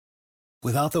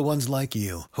Without the ones like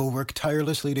you, who work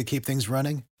tirelessly to keep things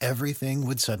running, everything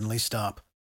would suddenly stop.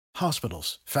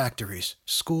 Hospitals, factories,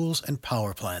 schools, and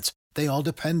power plants, they all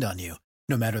depend on you.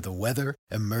 No matter the weather,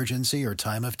 emergency, or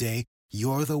time of day,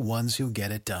 you're the ones who get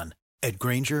it done. At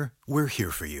Grainger, we're here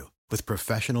for you with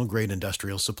professional-grade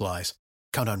industrial supplies.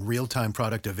 Count on real-time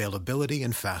product availability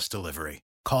and fast delivery.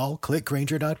 Call,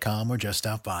 clickgrainger.com, or just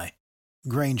stop by.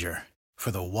 Grainger, for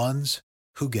the ones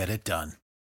who get it done.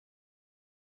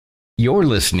 You're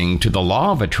listening to the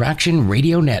Law of Attraction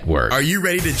Radio Network. Are you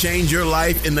ready to change your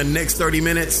life in the next 30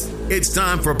 minutes? It's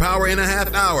time for Power in a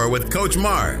Half Hour with Coach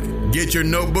Mark. Get your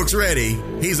notebooks ready.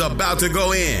 He's about to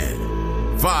go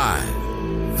in.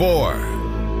 5,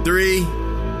 4, 3,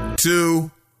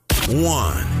 2,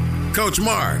 1. Coach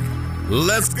Mark,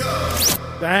 let's go.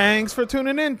 Thanks for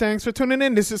tuning in.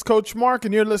 This is Coach Mark,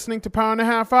 and you're listening to Power in a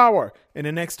Half Hour. In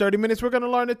the next 30 minutes, we're going to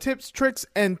learn the tips, tricks,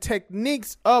 and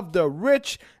techniques of the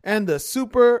rich and the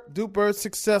super duper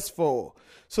successful.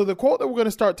 So the quote that we're going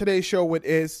to start today's show with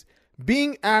is,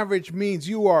 being average means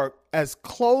you are as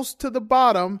close to the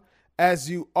bottom as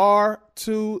you are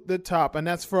to the top. And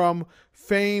that's from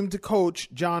famed coach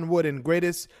John Wooden,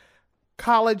 greatest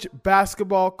college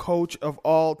basketball coach of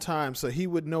all time. So he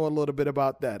would know a little bit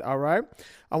about that. All right.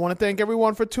 I want to thank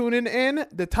everyone for tuning in.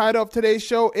 The title of today's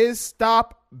show is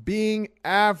Stop Being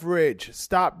Average.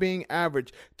 Stop being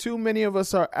average. Too many of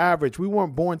us are average. We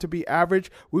weren't born to be average.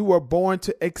 We were born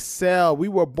to excel. We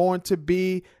were born to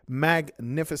be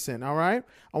magnificent. All right.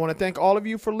 I want to thank all of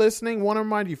you for listening. I want to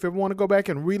remind you, if you ever want to go back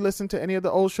and re-listen to any of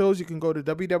the old shows, you can go to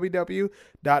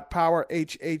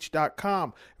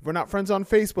www.powerhh.com. If we're not friends on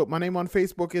Facebook, my name on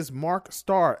Facebook is Mark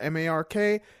Starr,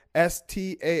 MarkStarr.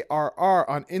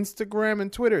 On Instagram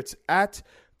and Twitter, it's at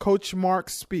Coach Mark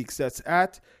Speaks. That's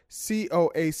at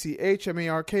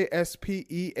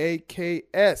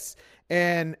CoachMarkspeaks.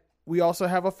 And we also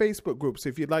have a Facebook group. So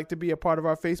if you'd like to be a part of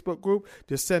our Facebook group,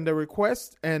 just send a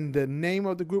request. And the name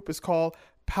of the group is called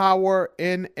Power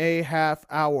in a Half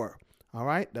Hour. All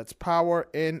right. That's Power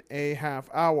in a Half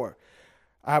Hour.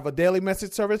 I have a daily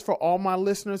message service for all my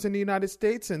listeners in the United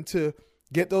States. And to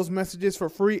get those messages for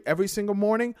free every single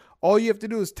morning, all you have to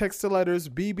do is text the letters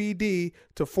BBD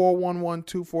to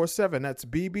 411247. That's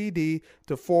BBD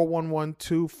to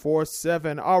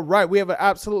 411247. All right, we have an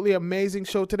absolutely amazing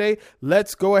show today.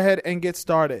 Let's go ahead and get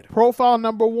started. Profile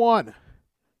number 1,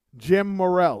 Jim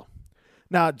Morrell.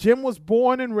 Now, Jim was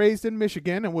born and raised in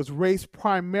Michigan and was raised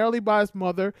primarily by his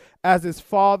mother, as his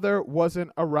father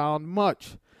wasn't around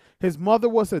much. His mother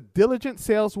was a diligent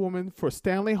saleswoman for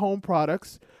Stanley Home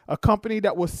Products, a company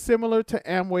that was similar to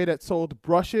Amway that sold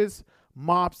brushes,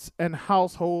 mops, and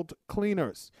household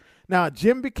cleaners. Now,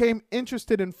 Jim became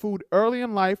interested in food early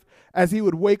in life, as he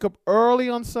would wake up early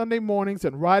on Sunday mornings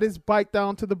and ride his bike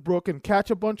down to the brook and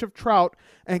catch a bunch of trout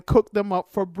and cook them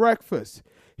up for breakfast.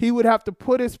 He would have to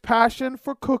put his passion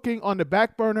for cooking on the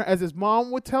back burner, as his mom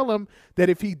would tell him that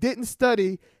if he didn't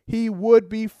study, he would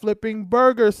be flipping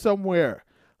burgers somewhere.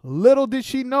 Little did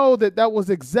she know that that was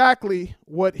exactly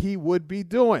what he would be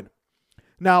doing.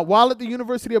 Now, while at the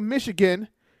University of Michigan,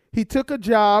 he took a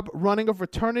job running a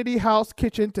fraternity house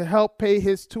kitchen to help pay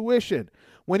his tuition.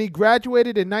 When he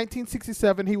graduated in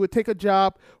 1967, he would take a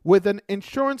job with an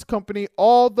insurance company,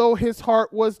 although his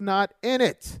heart was not in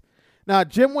it. Now,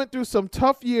 Jim went through some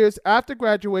tough years after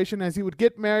graduation, as he would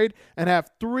get married and have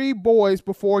 3 boys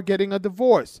before getting a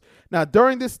divorce. Now,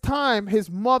 during this time, his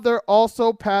mother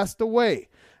also passed away.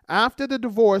 After the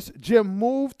divorce, Jim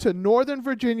moved to Northern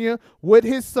Virginia with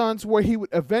his sons, where he would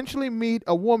eventually meet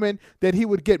a woman that he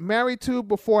would get married to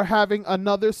before having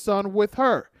another son with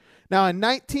her. Now, in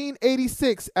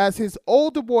 1986, as his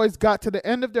older boys got to the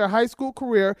end of their high school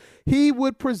career, he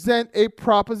would present a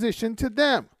proposition to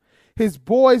them. His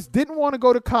boys didn't want to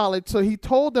go to college, so he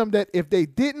told them that if they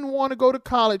didn't want to go to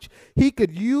college, he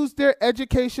could use their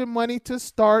education money to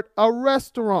start a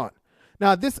restaurant.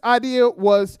 Now, this idea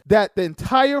was that the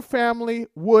entire family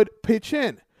would pitch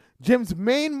in. Jim's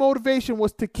main motivation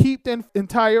was to keep the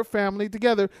entire family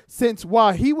together, since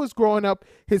while he was growing up,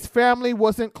 his family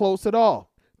wasn't close at all.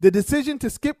 The decision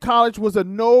to skip college was a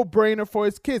no-brainer for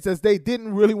his kids, as they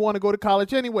didn't really want to go to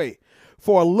college anyway.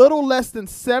 For a little less than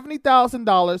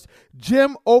 $70,000,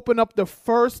 Jim opened up the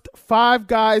first Five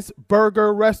Guys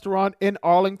burger restaurant in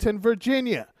Arlington,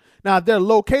 Virginia. Now, their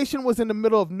location was in the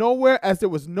middle of nowhere, as there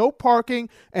was no parking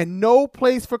and no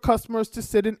place for customers to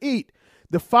sit and eat.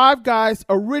 The Five Guys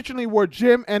originally were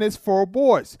Jim and his 4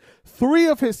 boys. 3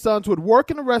 of his sons would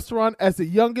work in the restaurant, as the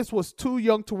youngest was too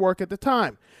young to work at the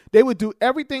time. They would do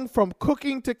everything from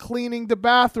cooking to cleaning the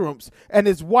bathrooms, and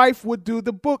his wife would do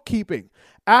the bookkeeping.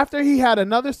 After he had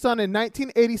another son in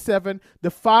 1987, the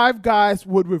 5 guys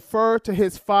would refer to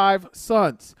his 5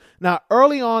 sons. Now,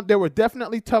 early on, there were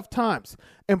definitely tough times.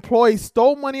 Employees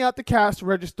stole money out the cash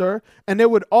register, and there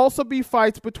would also be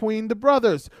fights between the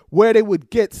brothers where they would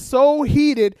get so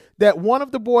heated that one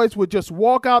of the boys would just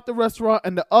walk out the restaurant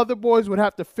and the other boys would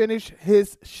have to finish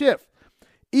his shift.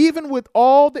 Even with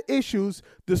all the issues,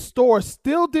 the store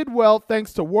still did well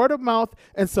thanks to word of mouth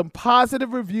and some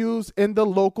positive reviews in the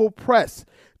local press.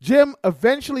 Jim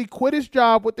eventually quit his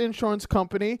job with the insurance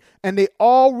company, and they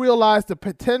all realized the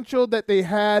potential that they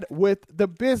had with the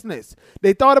business.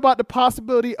 They thought about the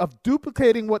possibility of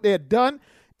duplicating what they had done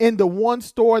in the one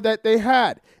store that they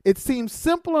had. It seemed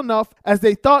simple enough as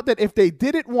they thought that if they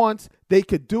did it once, they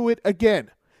could do it again.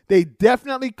 They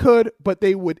definitely could, but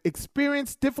they would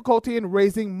experience difficulty in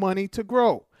raising money to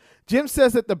grow. Jim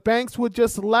says that the banks would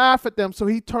just laugh at them, so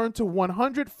he turned to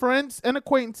 100 friends and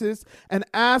acquaintances and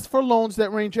asked for loans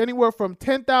that range anywhere from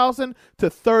 $10,000 to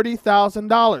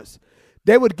 $30,000.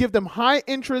 They would give them high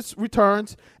interest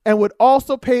returns and would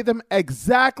also pay them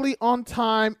exactly on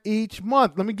time each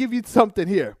month. Let me give you something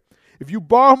here. If you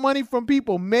borrow money from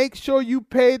people, make sure you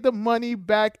pay the money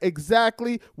back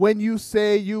exactly when you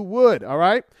say you would, all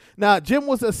right? Now, Jim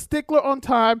was a stickler on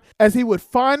time as he would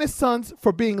fine his sons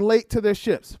for being late to their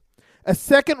shifts. A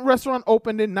second restaurant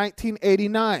opened in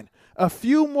 1989. A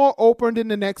few more opened in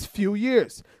the next few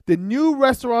years. The new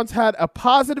restaurants had a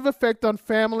positive effect on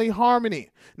family harmony.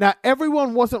 Now,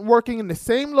 everyone wasn't working in the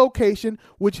same location,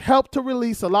 which helped to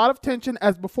release a lot of tension,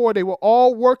 as before they were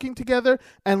all working together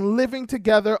and living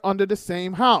together under the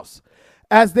same house.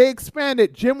 As they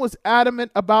expanded, Jim was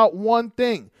adamant about one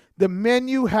thing. The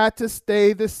menu had to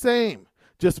stay the same.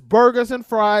 Just burgers and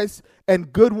fries,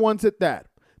 and good ones at that.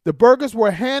 The burgers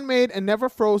were handmade and never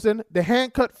frozen. The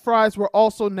hand-cut fries were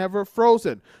also never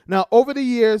frozen. Now, over the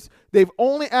years, they've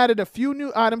only added a few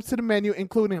new items to the menu,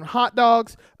 including hot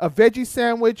dogs, a veggie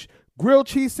sandwich, grilled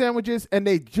cheese sandwiches, and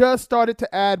they just started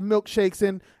to add milkshakes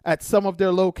in at some of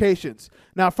their locations.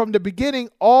 Now, from the beginning,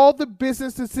 all the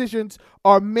business decisions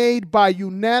are made by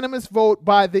unanimous vote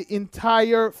by the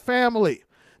entire family.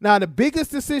 Now, the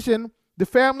biggest decision the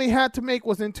family had to make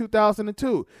was in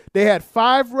 2002. They had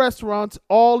 5 restaurants,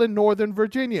 all in Northern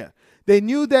Virginia. They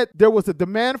knew that there was a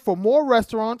demand for more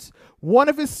restaurants. One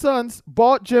of his sons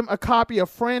bought Jim a copy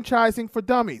of Franchising for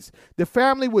Dummies. The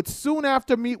family would soon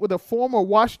after meet with a former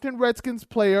Washington Redskins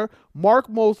player, Mark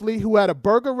Mosley, who had a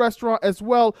burger restaurant as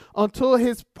well, until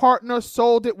his partner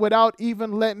sold it without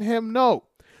even letting him know.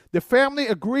 The family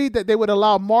agreed that they would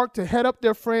allow Mark to head up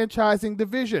their franchising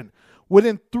division.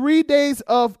 Within 3 days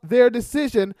of their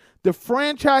decision, the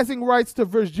franchising rights to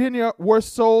Virginia were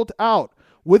sold out.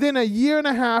 Within a year and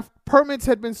a half, permits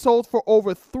had been sold for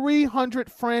over 300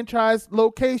 franchise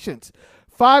locations.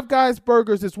 Five Guys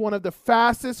Burgers is one of the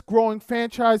fastest growing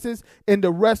franchises in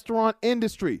the restaurant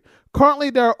industry.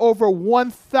 Currently, there are over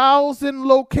 1,000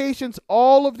 locations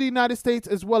all over the United States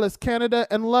as well as Canada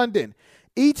and London.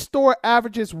 Each store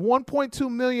averages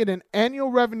 $1.2 million in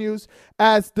annual revenues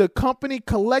as the company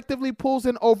collectively pulls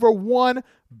in over $1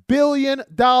 billion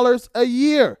a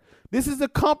year. This is a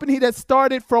company that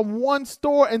started from one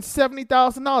store and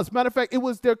 $70,000. Matter of fact, it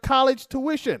was their college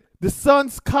tuition, the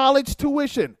son's college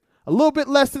tuition, a little bit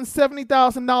less than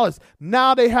 $70,000.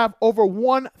 Now they have over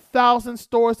 1,000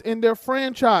 stores in their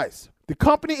franchise. The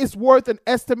company is worth an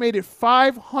estimated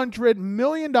 $500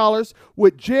 million,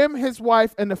 with Jim, his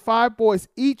wife, and the 5 boys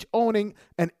each owning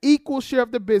an equal share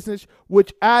of the business,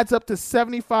 which adds up to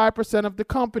 75% of the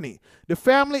company. The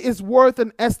family is worth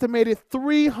an estimated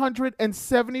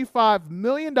 $375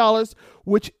 million,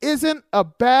 which isn't a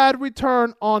bad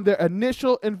return on their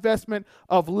initial investment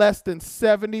of less than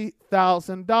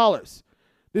 $70,000.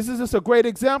 This is just a great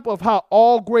example of how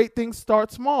all great things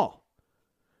start small.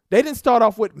 They didn't start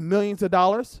off with millions of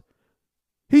dollars.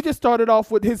 He just started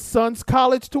off with his son's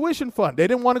college tuition fund. They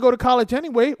didn't want to go to college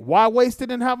anyway. Why waste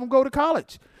it and have them go to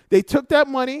college? They took that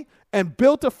money and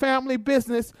built a family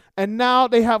business, and now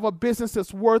they have a business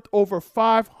that's worth over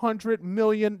 $500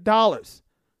 million.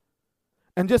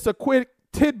 And just a quick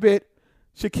tidbit,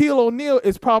 Shaquille O'Neal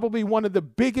is probably one of the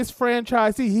biggest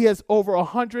franchisees. He has over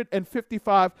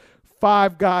 155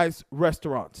 Five Guys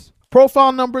restaurants.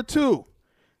 Profile number 2.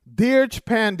 Dheerj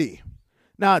Pandey.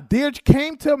 Now, Dheerj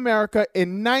came to America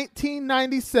in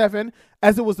 1997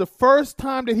 as it was the first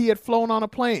time that he had flown on a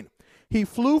plane. He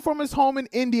flew from his home in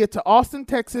India to Austin,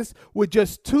 Texas with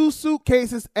just 2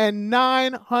 suitcases and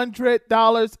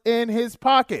 $900 in his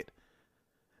pocket.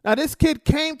 Now, this kid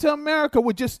came to America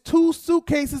with just 2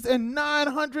 suitcases and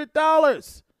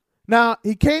 $900. Now,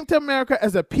 he came to America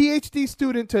as a PhD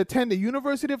student to attend the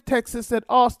University of Texas at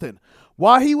Austin.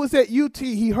 While he was at UT,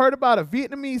 he heard about a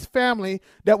Vietnamese family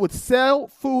that would sell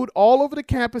food all over the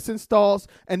campus in stalls,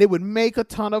 and they would make a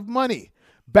ton of money.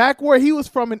 Back where he was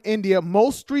from in India,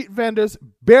 most street vendors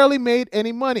barely made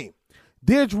any money.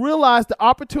 Dearge realized the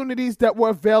opportunities that were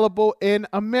available in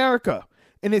America.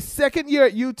 In his second year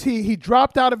at UT, he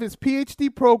dropped out of his PhD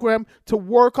program to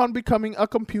work on becoming a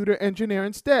computer engineer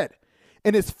instead.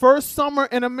 In his first summer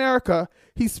in America,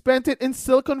 he spent it in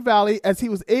Silicon Valley as he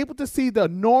was able to see the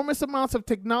enormous amounts of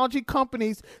technology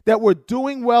companies that were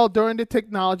doing well during the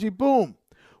technology boom.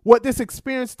 What this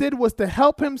experience did was to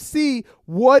help him see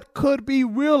what could be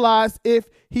realized if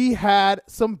he had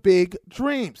some big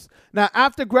dreams. Now,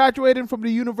 after graduating from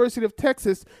the University of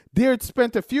Texas, Dearge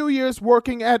spent a few years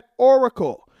working at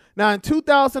Oracle. Now, in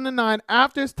 2009,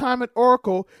 after his time at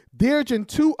Oracle, Dearge and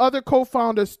two other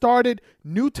co-founders started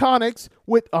Nutanix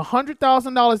with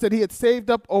 $100,000 that he had saved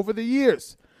up over the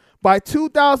years. By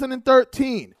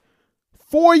 2013,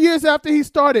 4 years after he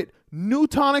started,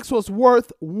 Nutanix was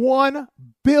worth $1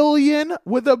 billion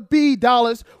with a B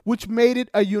dollars, which made it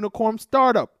a unicorn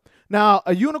startup. Now,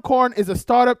 a unicorn is a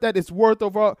startup that is worth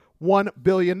over $1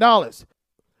 billion.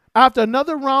 After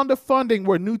another round of funding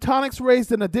where Nutanix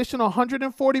raised an additional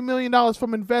 $140 million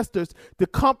from investors, the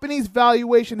company's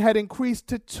valuation had increased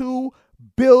to $2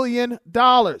 billion.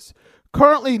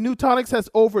 Currently, Nutanix has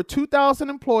over 2,000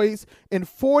 employees in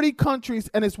 40 countries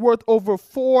and is worth over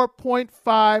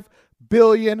 $4.5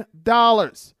 billion.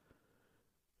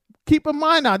 Keep in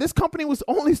mind now, this company was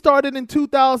only started in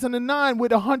 2009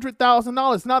 with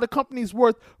 $100,000. Now the company's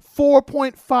worth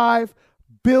 $4.5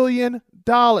 billion.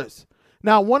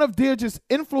 Now, one of Dearge's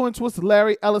influence was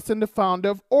Larry Ellison, the founder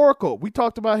of Oracle. We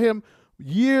talked about him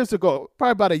years ago,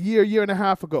 probably about a year and a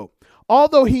half ago.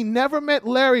 Although he never met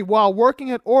Larry while working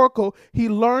at Oracle, he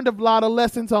learned a lot of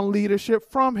lessons on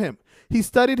leadership from him. He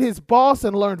studied his boss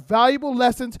and learned valuable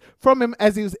lessons from him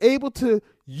as he was able to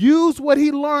use what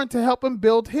he learned to help him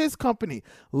build his company.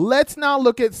 Let's now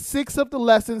look at 6 of the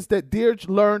lessons that Dearge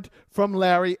learned from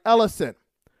Larry Ellison.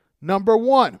 Number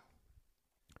 1.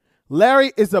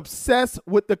 Larry is obsessed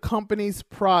with the company's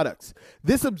products.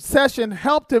 This obsession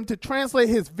helped him to translate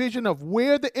his vision of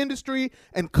where the industry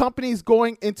and companies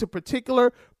going into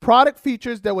particular product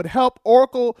features that would help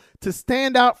Oracle to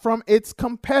stand out from its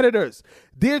competitors.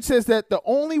 Dearge says that the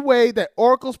only way that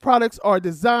Oracle's products are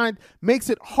designed makes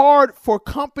it hard for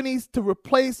companies to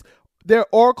replace their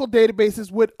Oracle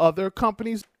databases with other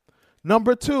companies.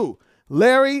 Number 2.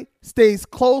 Larry stays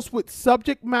close with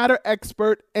subject matter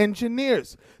expert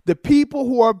engineers, the people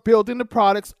who are building the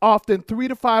products, often 3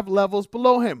 to 5 levels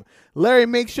below him. Larry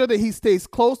makes sure that he stays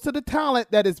close to the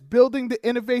talent that is building the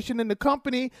innovation in the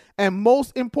company, and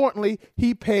most importantly,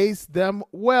 he pays them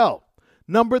well.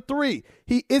 Number 3,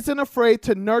 he isn't afraid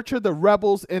to nurture the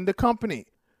rebels in the company.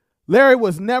 Larry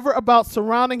was never about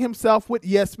surrounding himself with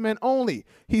yes men only.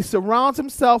 He surrounds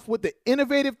himself with the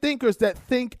innovative thinkers that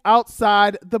think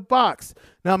outside the box.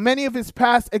 Now, many of his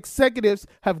past executives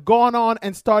have gone on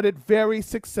and started very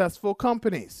successful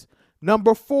companies.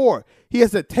 Number 4, he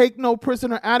has a take no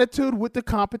prisoner attitude with the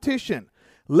competition.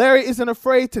 Larry isn't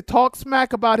afraid to talk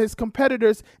smack about his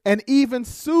competitors and even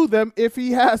sue them if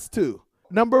he has to.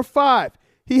 Number 5,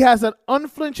 he has an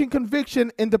unflinching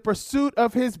conviction in the pursuit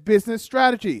of his business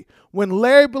strategy. When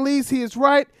Larry believes he is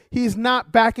right, he is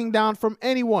not backing down from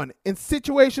anyone. In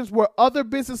situations where other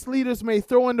business leaders may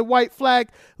throw in the white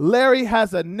flag, Larry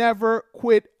has a never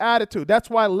quit attitude. That's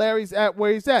why Larry's at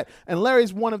where he's at. And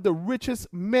Larry's one of the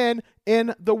richest men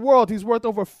in the world. He's worth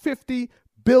over $50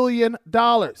 billion.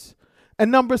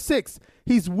 And number 6,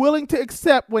 he's willing to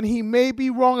accept when he may be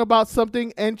wrong about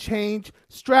something and change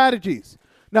strategies.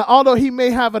 Now, although he may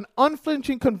have an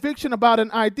unflinching conviction about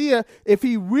an idea, if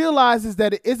he realizes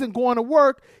that it isn't going to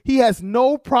work, he has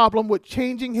no problem with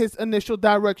changing his initial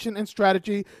direction and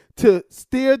strategy to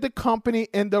steer the company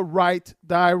in the right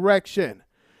direction.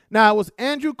 Now, it was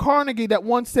Andrew Carnegie that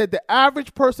once said the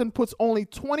average person puts only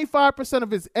 25%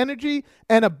 of his energy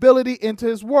and ability into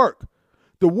his work.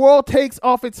 The world takes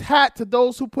off its hat to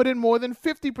those who put in more than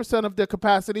 50% of their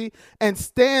capacity and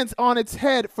stands on its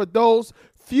head for those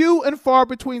few and far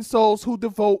between souls who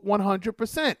devote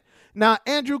 100%. Now,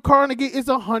 Andrew Carnegie is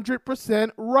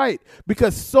 100% right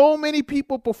because so many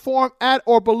people perform at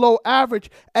or below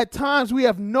average. At times, we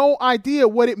have no idea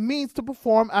what it means to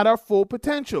perform at our full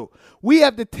potential. We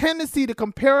have the tendency to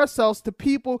compare ourselves to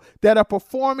people that are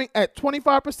performing at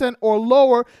 25% or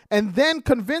lower and then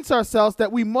convince ourselves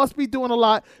that we must be doing a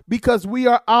lot because we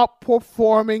are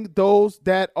outperforming those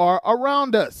that are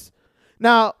around us.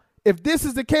 Now, if this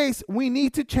is the case, we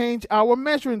need to change our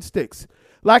measuring sticks.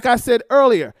 Like I said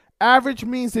earlier, average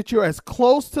means that you're as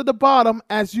close to the bottom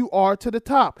as you are to the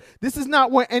top. This is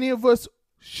not where any of us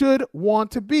should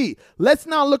want to be. Let's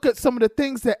now look at some of the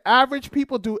things that average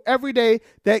people do every day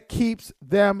that keeps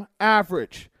them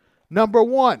average. Number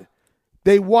one,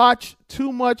 they watch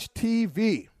too much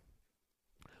TV.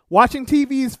 Watching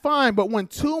TV is fine, but when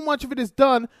too much of it is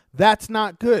done, that's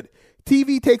not good.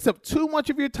 TV takes up too much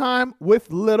of your time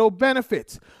with little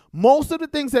benefits. Most of the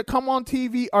things that come on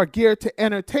TV are geared to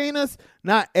entertain us,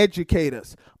 not educate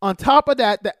us. On top of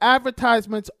that, the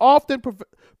advertisements often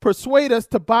persuade us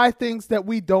to buy things that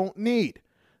we don't need.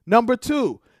 Number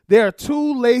two, they are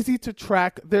too lazy to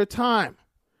track their time.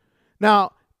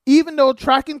 Now, even though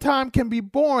tracking time can be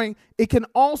boring, it can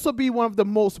also be one of the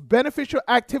most beneficial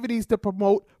activities to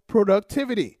promote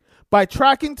productivity. By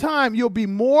tracking time, you'll be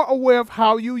more aware of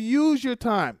how you use your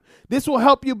time. This will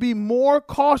help you be more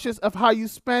cautious of how you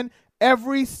spend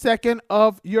every second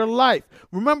of your life.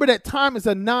 Remember that time is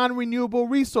a non-renewable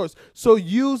resource, so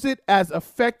use it as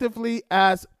effectively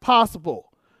as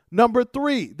possible. Number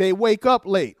three, they wake up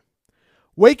late.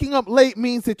 Waking up late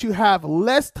means that you have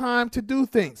less time to do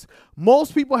things.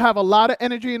 Most people have a lot of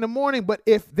energy in the morning, but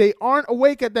if they aren't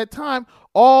awake at that time,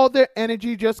 all their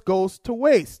energy just goes to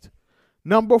waste.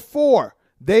 Number four,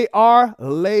 they are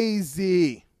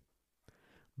lazy.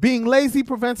 Being lazy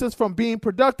prevents us from being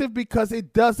productive because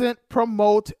it doesn't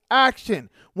promote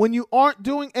action. When you aren't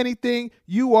doing anything,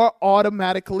 you are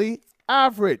automatically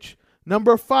average.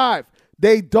 Number five,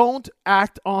 they don't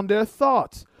act on their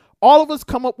thoughts. All of us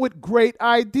come up with great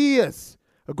ideas.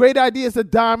 A great idea is a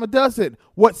dime a dozen.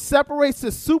 What separates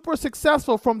the super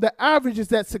successful from the average is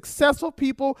that successful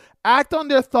people act on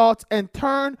their thoughts and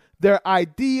turn their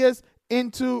ideas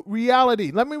into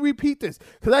reality. Let me repeat this,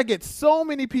 because I get so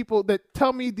many people that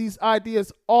tell me these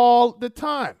ideas all the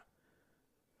time.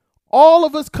 All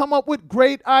of us come up with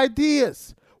great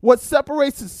ideas. What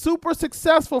separates the super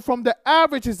successful from the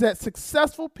average is that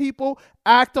successful people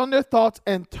act on their thoughts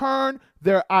and turn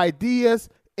their ideas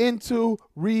into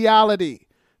reality.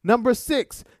 Number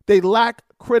six, they lack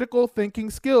critical thinking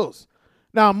skills.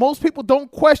 Now, most people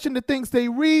don't question the things they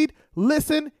read,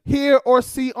 listen, hear, or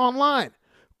see online.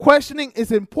 Questioning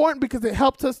is important because it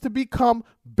helps us to become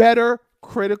better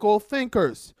critical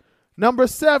thinkers. Number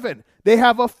seven, they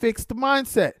have a fixed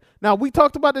mindset. Now, we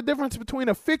talked about the difference between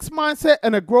a fixed mindset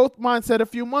and a growth mindset a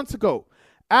few months ago.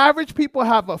 Average people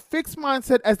have a fixed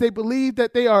mindset as they believe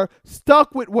that they are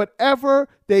stuck with whatever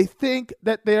they think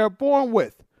that they are born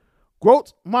with.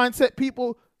 Growth mindset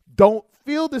people don't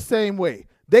feel the same way.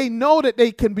 They know that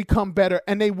they can become better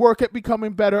and they work at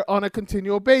becoming better on a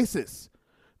continual basis.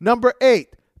 Number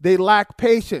eight, they lack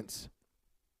patience.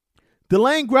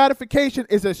 Delaying gratification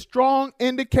is a strong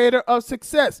indicator of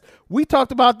success. We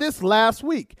talked about this last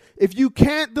week. If you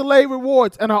can't delay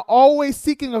rewards and are always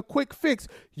seeking a quick fix,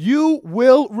 you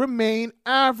will remain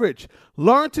average.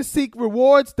 Learn to seek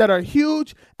rewards that are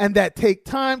huge and that take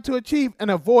time to achieve, and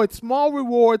avoid small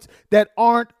rewards that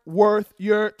aren't worth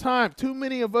your time. Too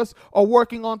many of us are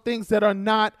working on things that are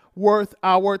not worth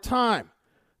our time.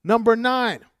 Number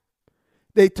nine,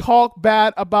 they talk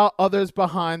bad about others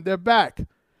behind their back.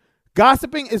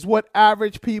 Gossiping is what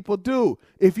average people do.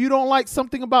 If you don't like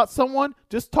something about someone,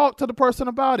 just talk to the person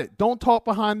about it. Don't talk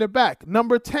behind their back.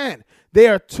 Number 10, they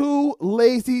are too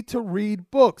lazy to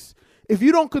read books. If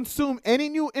you don't consume any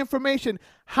new information,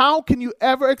 how can you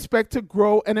ever expect to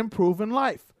grow and improve in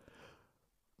life?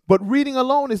 But reading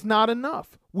alone is not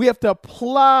enough. We have to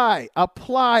apply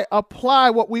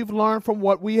what we've learned from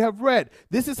what we have read.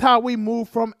 This is how we move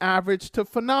from average to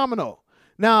phenomenal.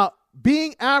 Now,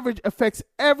 being average affects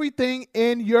everything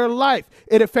in your life.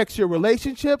 It affects your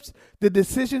relationships, the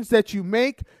decisions that you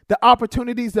make, the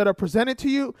opportunities that are presented to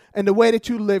you, and the way that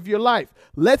you live your life.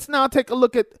 Let's now take a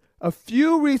look at a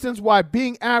few reasons why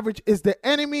being average is the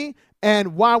enemy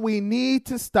and why we need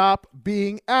to stop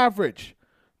being average.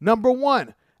 Number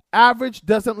one, average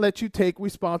doesn't let you take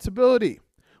responsibility.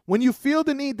 When you feel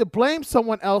the need to blame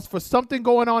someone else for something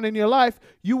going on in your life,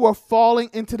 you are falling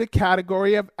into the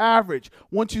category of average.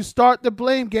 Once you start the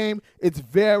blame game, it's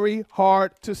very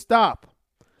hard to stop.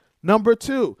 Number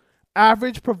two,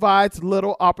 average provides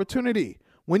little opportunity.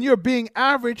 When you're being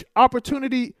average,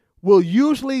 opportunity will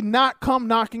usually not come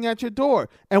knocking at your door.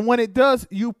 And when it does,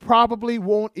 you probably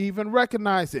won't even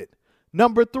recognize it.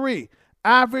 Number three,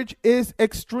 average is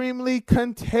extremely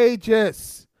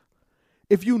contagious.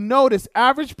 If you notice,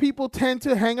 average people tend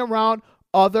to hang around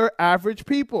other average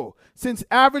people. Since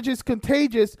average is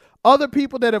contagious, other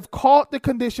people that have caught the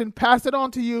condition pass it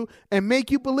on to you and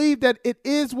make you believe that it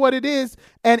is what it is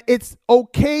and it's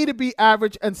okay to be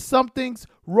average and something's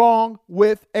wrong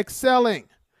with excelling.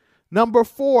 Number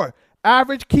four,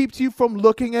 Average keeps you from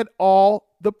looking at all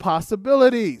the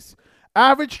possibilities.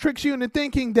 Average tricks you into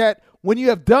thinking that when you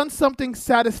have done something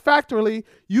satisfactorily,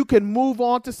 you can move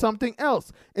on to something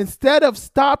else. Instead of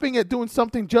stopping at doing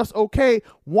something just okay,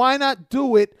 why not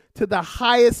do it to the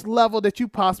highest level that you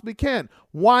possibly can?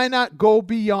 Why not go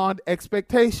beyond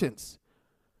expectations?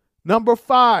 Number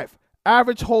 5,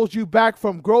 average holds you back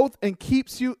from growth and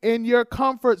keeps you in your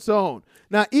comfort zone.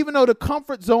 Now, even though the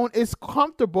comfort zone is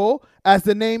comfortable, as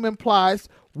the name implies,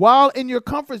 while in your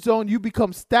comfort zone, you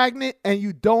become stagnant and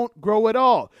you don't grow at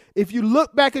all. If you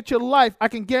look back at your life, I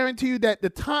can guarantee you that the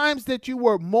times that you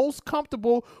were most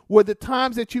comfortable were the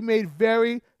times that you made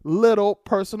very little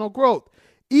personal growth.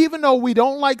 Even though we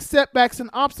don't like setbacks and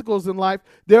obstacles in life,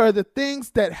 there are the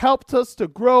things that helped us to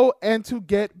grow and to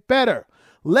get better.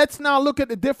 Let's now look at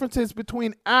the differences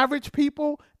between average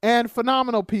people and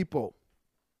phenomenal people.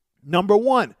 Number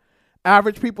 1,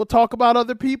 average people talk about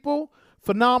other people.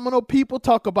 Phenomenal people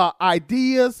talk about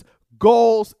ideas,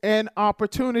 goals, and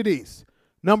opportunities.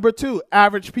 Number 2,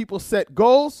 average people set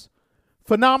goals.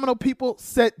 Phenomenal people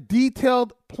set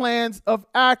detailed plans of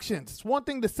actions. It's one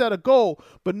thing to set a goal,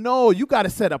 but no, you got to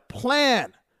set a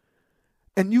plan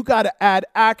and you got to add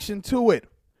action to it.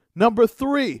 Number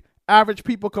 3, average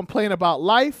people complain about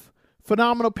life.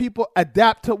 Phenomenal people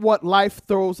adapt to what life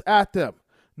throws at them.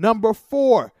 Number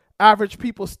 4, average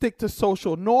people stick to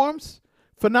social norms.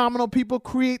 Phenomenal people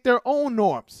create their own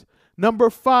norms. Number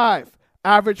 5,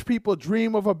 average people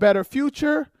dream of a better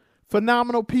future.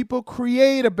 Phenomenal people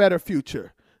create a better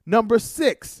future. Number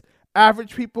 6,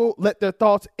 average people let their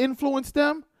thoughts influence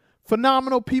them.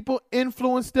 Phenomenal people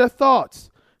influence their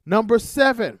thoughts. Number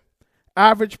 7,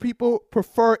 average people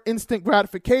prefer instant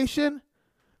gratification.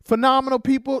 Phenomenal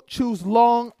people choose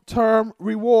long-term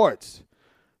rewards.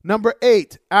 Number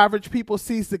 8, average people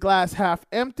sees the glass half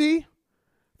empty.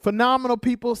 Phenomenal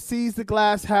people sees the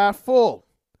glass half full.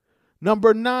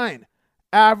 Number 9,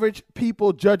 average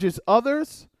people judges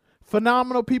others.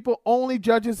 Phenomenal people only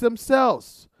judges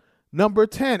themselves. Number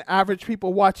 10, average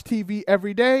people watch TV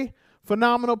every day.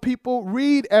 Phenomenal people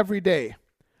read every day.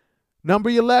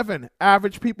 Number 11,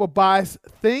 average people buys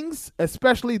things,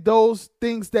 especially those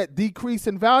things that decrease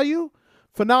in value.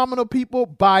 Phenomenal people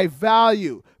buy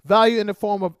value. Value in the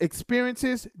form of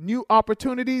experiences, new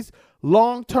opportunities,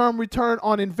 long-term return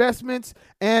on investments,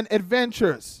 and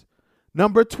adventures.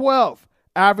 Number 12,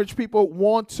 average people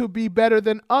want to be better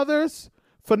than others.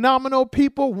 Phenomenal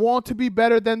people want to be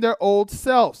better than their old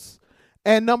selves.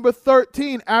 And number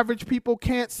 13, average people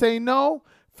can't say no.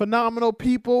 Phenomenal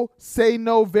people say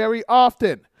no very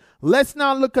often. Let's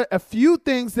now look at a few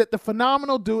things that the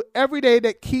phenomenal do every day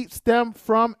that keeps them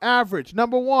from average.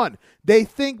 Number 1, they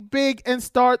think big and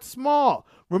start small.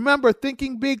 Remember,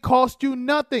 thinking big costs you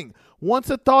nothing.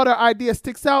 Once a thought or idea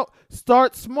sticks out,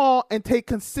 start small and take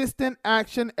consistent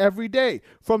action every day.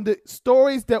 From the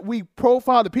stories that we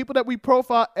profile, the people that we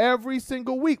profile every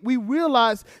single week, we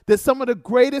realize that some of the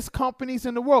greatest companies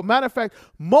in the world, matter of fact,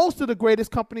 most of the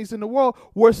greatest companies in the world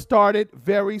were started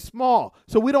very small.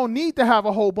 So we don't need to have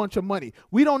a whole bunch of money.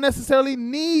 We don't necessarily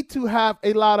need to have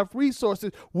a lot of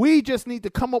resources. We just need to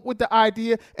come up with the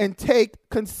idea and take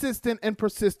consistent and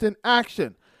persistent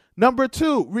action. Number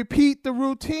 2, repeat the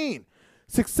routine.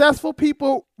 Successful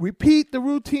people repeat the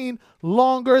routine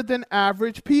longer than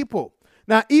average people.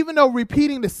 Now, even though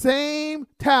repeating the same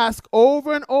task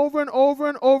over and over and over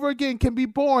and over again can be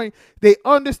boring, they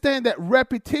understand that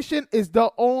repetition is the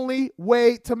only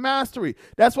way to mastery.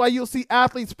 That's why you'll see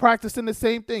athletes practicing the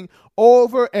same thing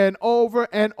over and over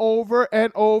and over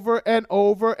and over and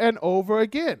over and over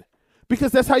again.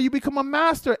 Because that's how you become a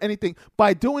master at anything,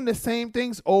 by doing the same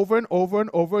things over and over and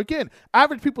over again.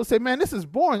 Average people say, man, this is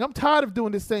boring. I'm tired of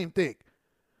doing the same thing.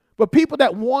 But people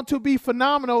that want to be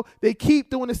phenomenal, they keep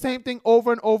doing the same thing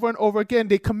over and over and over again.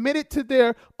 They commit it to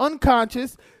their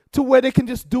unconscious to where they can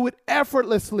just do it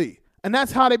effortlessly. And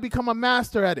that's how they become a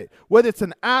master at it. Whether it's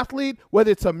an athlete,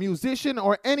 whether it's a musician,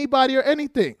 or anybody or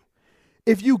anything.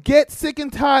 If you get sick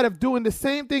and tired of doing the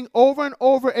same thing over and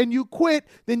over and you quit,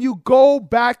 then you go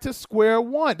back to square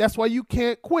one. That's why you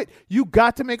can't quit. You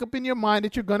got to make up in your mind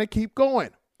that you're going to keep going.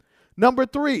 Number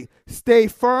 3, stay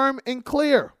firm and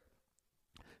clear.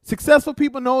 Successful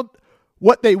people know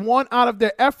what they want out of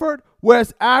their effort,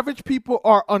 whereas average people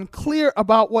are unclear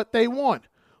about what they want.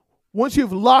 Once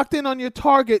you've locked in on your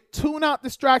target, tune out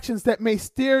distractions that may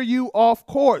steer you off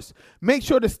course. Make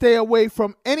sure to stay away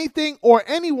from anything or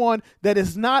anyone that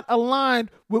is not aligned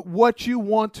with what you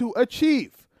want to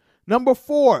achieve. Number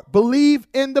 4, believe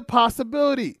in the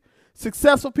possibility.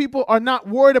 Successful people are not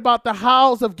worried about the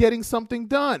hows of getting something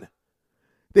done.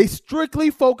 They strictly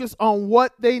focus on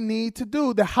what they need to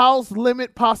do. The house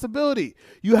limit possibility.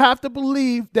 You have to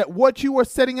believe that what you are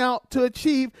setting out to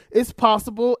achieve is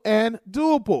possible and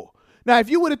doable. Now, if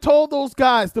you would have told those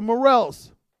guys, the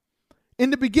Morels, in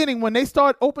the beginning, when they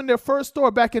opened their first store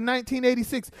back in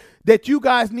 1986, that you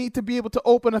guys need to be able to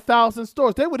open 1,000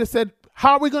 stores, they would have said,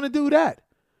 how are we going to do that?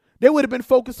 They would have been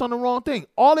focused on the wrong thing.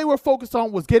 All they were focused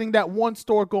on was getting that one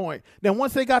store going. Then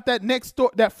once they got that next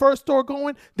store, that first store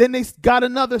going, then they got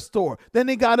another store. Then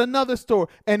they got another store.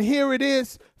 And here it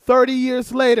is, 30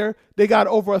 years later, they got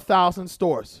over 1,000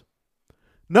 stores.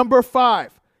 Number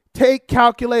 5, take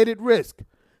calculated risk.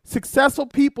 Successful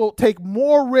people take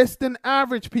more risk than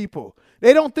average people.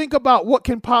 They don't think about what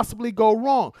can possibly go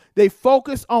wrong. They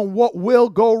focus on what will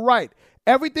go right.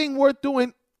 Everything worth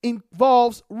doing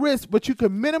involves risk, but you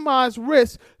can minimize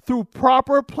risk through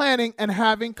proper planning and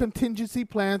having contingency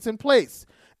plans in place.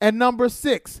 And number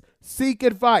 6, seek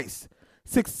advice.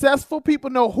 Successful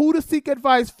people know who to seek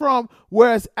advice from,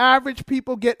 whereas average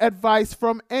people get advice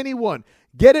from anyone.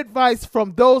 Get advice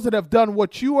from those that have done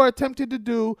what you are attempting to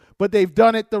do, but they've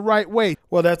done it the right way.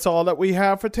 Well, that's all that we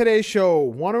have for today's show.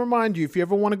 Want to remind you, if you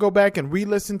ever want to go back and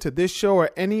re-listen to this show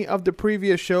or any of the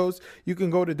previous shows, you can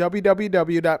go to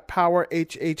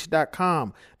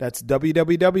www.powerhh.com. That's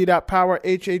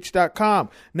www.powerhh.com.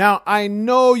 Now, I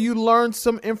know you learned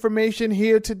some information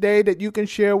here today that you can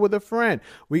share with a friend.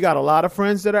 We got a lot of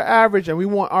friends that are average, and we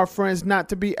want our friends not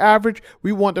to be average.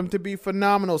 We want them to be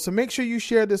phenomenal. So make sure you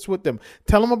share this with them.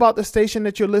 Tell them about the station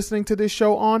that you're listening to this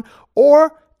show on,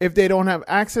 or if they don't have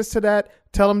access to that,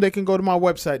 tell them they can go to my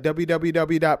website,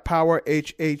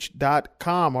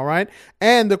 www.powerhh.com, all right?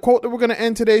 And the quote that we're going to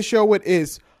end today's show with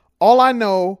is, all I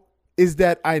know is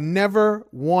that I never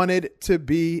wanted to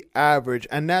be average.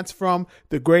 And that's from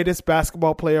the greatest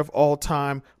basketball player of all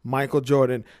time, Michael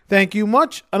Jordan. Thank you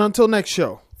much, and until next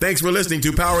show. Thanks for listening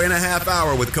to Power in a Half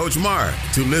Hour with Coach Mark.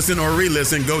 To listen or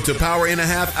re-listen, go to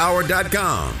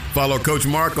powerinhalfhour.com. Follow Coach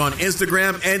Mark on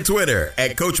Instagram and Twitter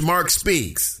at Coach Mark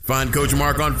Speaks. Find Coach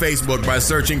Mark on Facebook by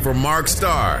searching for Mark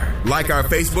Starr. Like our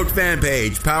Facebook fan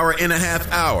page, Power in a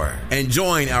Half Hour, and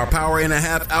join our Power in a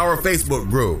Half Hour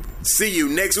Facebook group. See you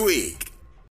next week.